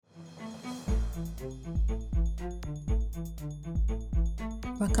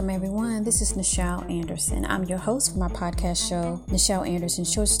Welcome everyone, this is Nichelle Anderson. I'm your host for my podcast show, Nichelle Anderson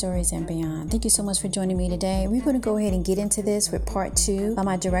Short Stories and Beyond. Thank you so much for joining me today. We're going to go ahead and get into this with part 2 of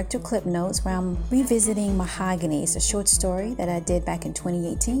my director clip notes where I'm revisiting Mahogany. It's a short story that I did back in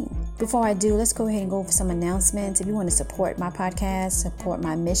 2018. Before I do, let's go ahead and go over some announcements. If you want to support my podcast, support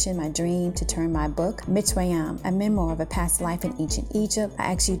my mission, my dream to turn my book, Mitzrayim, a memoir of a past life in ancient Egypt,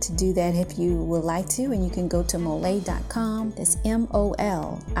 I ask you to do that if you would like to, and you can go to Molae.com. That's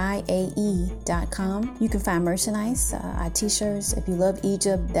MOLIAE.com. You can find merchandise, our t-shirts. If you love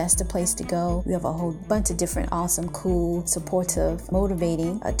Egypt, that's the place to go. We have a whole bunch of different awesome, cool, supportive,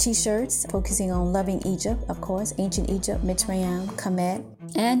 motivating t-shirts focusing on loving Egypt, of course, ancient Egypt, Mitzrayim, Kemet.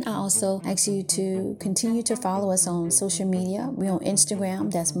 And I also ask you to continue to follow us on social media. We're on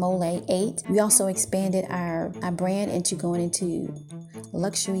Instagram, that's Molae8. We also expanded our brand into going into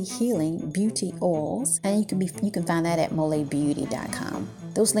luxury healing beauty oils, and you can find that at MoleBeauty.com.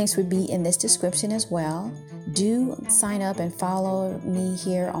 Those links would be in this description as well. Do sign up and follow me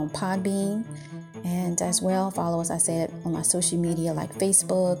here on Podbean, and as well follow, as I said, on my social media like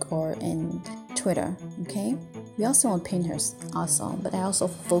Facebook or in Twitter. Okay, we also on Pinterest also, but I also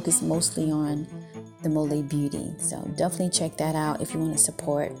focus mostly on the Molae Beauty, so definitely check that out if you want to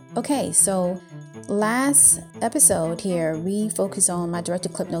support. Okay, so last episode here, we focused on my director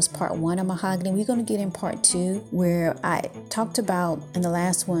clip notes part 1 of Mahogany. We're going to get in part 2 where I talked about, in the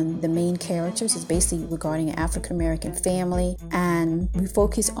last one, the main characters. It's basically regarding an African-American family, and we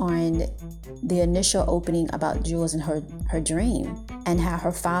focus on the initial opening about Jules and her dream, and how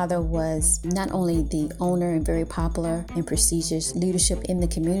her father was not only the owner and very popular and prestigious leadership in the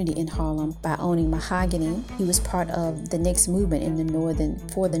community in Harlem by owning Mahogany, he was part of the next movement in the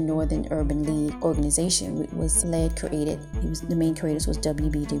Northern Urban League organization, which was the main creators was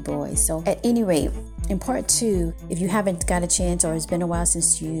W.B. Du Bois. So at any rate, in part 2, if you haven't got a chance or it's been a while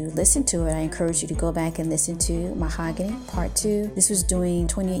since you listened to it, I encourage you to go back and listen to Mahogany part 2. This was doing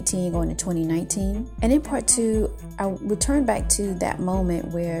 2018 going to 2019. And in part 2, I return back to that moment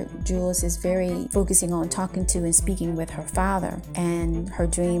where Jules is very focusing on talking to and speaking with her father, and her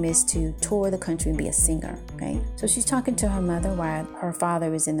dream is to tour the country and be a singer, right? So she's talking to her mother while her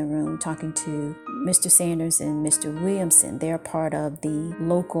father is in the room talking to Mr. Sanders and Mr. Williamson. They're part of the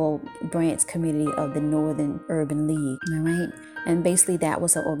local branch community of the Northern Urban League, all right? And basically that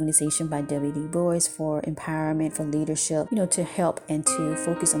was an organization by W. Du Bois for empowerment, for leadership, to help and to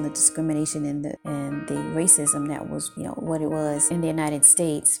focus on the discrimination and the racism that was, what it was in the United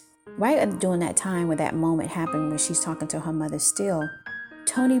States. Right during that time when that moment happened, when she's talking to her mother still,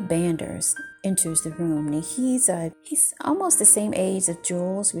 Tony Banders enters the room, and he's almost the same age as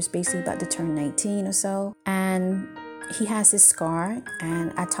Jules. He was basically about to turn 19 or so, and he has this scar,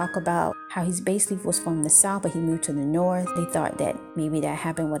 and I talk about how he's basically was from the South, but he moved to the North. They thought that maybe that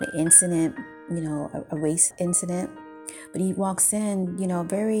happened with an incident, a race incident, but he walks in,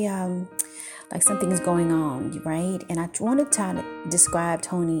 very like something is going on, right? And I wanted to describe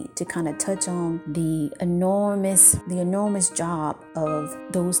Tony to kind of touch on the enormous job of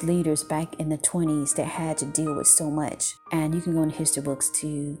those leaders back in the 20s that had to deal with so much. And you can go in history books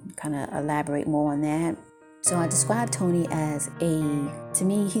to kind of elaborate more on that. So I describe Tony as to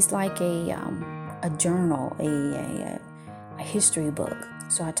me, he's like a journal, a history book.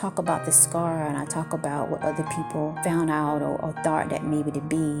 So I talk about the scar, and I talk about what other people found out or thought that maybe to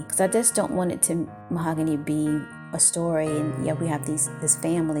be. Because I just don't want it to Mahogany be a story, and we have this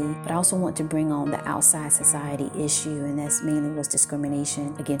family, but I also want to bring on the outside society issue, and that's mainly was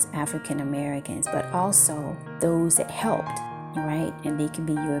discrimination against African Americans, but also those that helped, right? And they can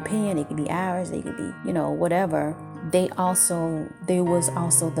be European, they can be Irish, they could be, whatever. There was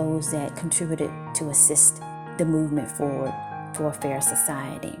also those that contributed to assist the movement forward for a fair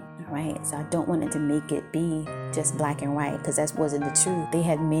society, right? So I don't want it to make it be just black and white, because that wasn't the truth. They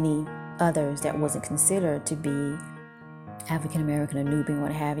had many others that wasn't considered to be African American or Nubian,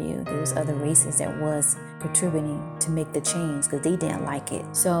 what have you. There was other races that was contributing to make the change because they didn't like it.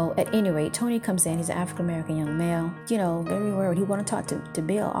 So at any rate, Tony comes in. He's an African American young male, very worried. He wanted to talk to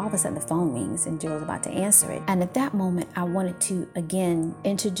Bill. All of a sudden the phone rings and Jill's about to answer it. And at that moment, I wanted to again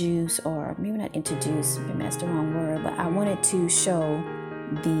introduce, or maybe not introduce, maybe that's the wrong word, but I wanted to show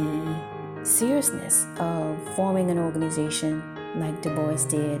the seriousness of forming an organization like Du Bois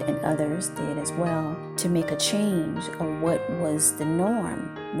did and others did as well, to make a change of what was the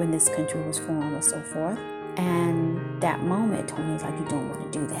norm when this country was formed and so forth. And that moment, Tony's like, you don't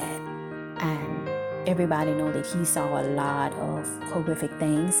want to do that. And everybody know that he saw a lot of horrific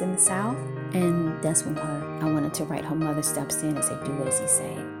things in the South. And that's when I wanted to write her mother steps in and say, do as he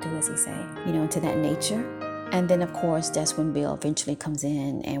say, to that nature. And then, of course, that's when Bill eventually comes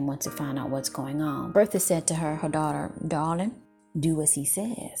in and wants to find out what's going on. Bertha said to her daughter, "Darling, do as he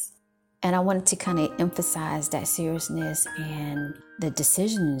says." And I wanted to kind of emphasize that seriousness and the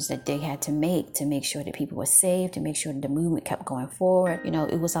decisions that they had to make sure that people were safe, to make sure that the movement kept going forward.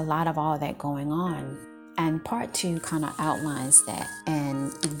 It was a lot of all that going on. And part 2 kind of outlines that,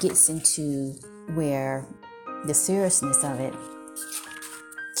 and it gets into where the seriousness of it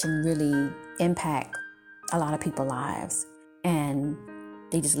can really impact a lot of people's lives. And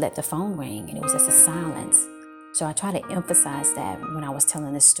they just let the phone ring, and it was just a silence. So I try to emphasize that when I was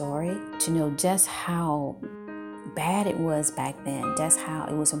telling this story, to know just how bad it was back then, just how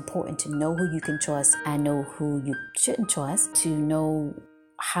it was important to know who you can trust and know who you shouldn't trust, to know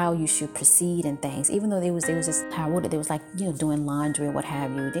how you should proceed in things. Even though they was just they was like, doing laundry or what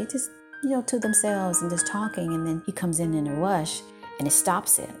have you. They just, to themselves and just talking, and then he comes in a rush and it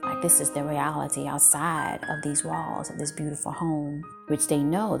stops it. Like, this is the reality outside of these walls of this beautiful home, which they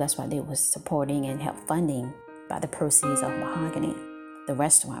know. That's why they was supporting and help funding by the proceeds of Mahogany. The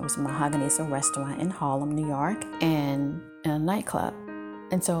restaurant was Mahogany. It's a restaurant in Harlem, New York, and a nightclub.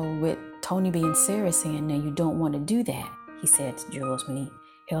 And so with Tony being serious, saying, "No, you don't want to do that," he said to Jules when he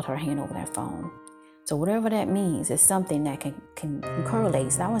held her hand over that phone. So whatever that means, is something that can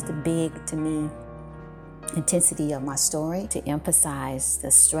correlate. So that was the big, to me, intensity of my story, to emphasize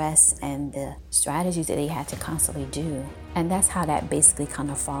the stress and the strategies that they had to constantly do. And that's how that basically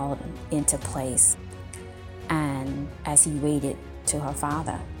kind of fall into place. And as he waited to her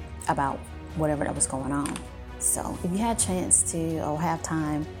father about whatever that was going on. So if you had a chance to or have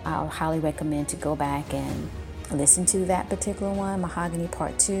time, I would highly recommend to go back and listen to that particular one, Mahogany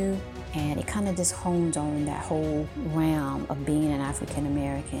Part 2. And it kind of just hones on that whole realm of being an African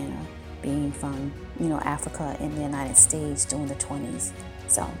American, or being from, Africa in the United States during the 20s.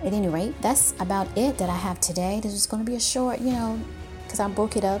 So at any rate, that's about it that I have today. This is going to be a short, because I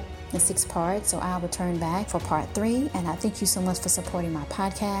broke it up in 6 parts. So I'll return back for Part 3. And I thank you so much for supporting my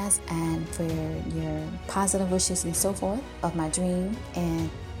podcast and for your positive wishes and so forth of my dream and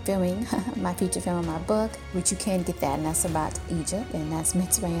filming my feature film of my book, which you can get that, and that's about Egypt, and that's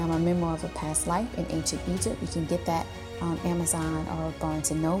Mitzrayim, a memoir of a past life in ancient Egypt. You can get that on Amazon or Barnes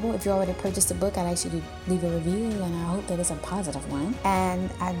 & Noble. If you already purchased the book, I'd ask you to leave a review, and I hope that it's a positive one.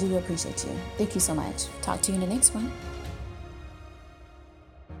 And I do appreciate you. Thank you so much. Talk to you in the next one.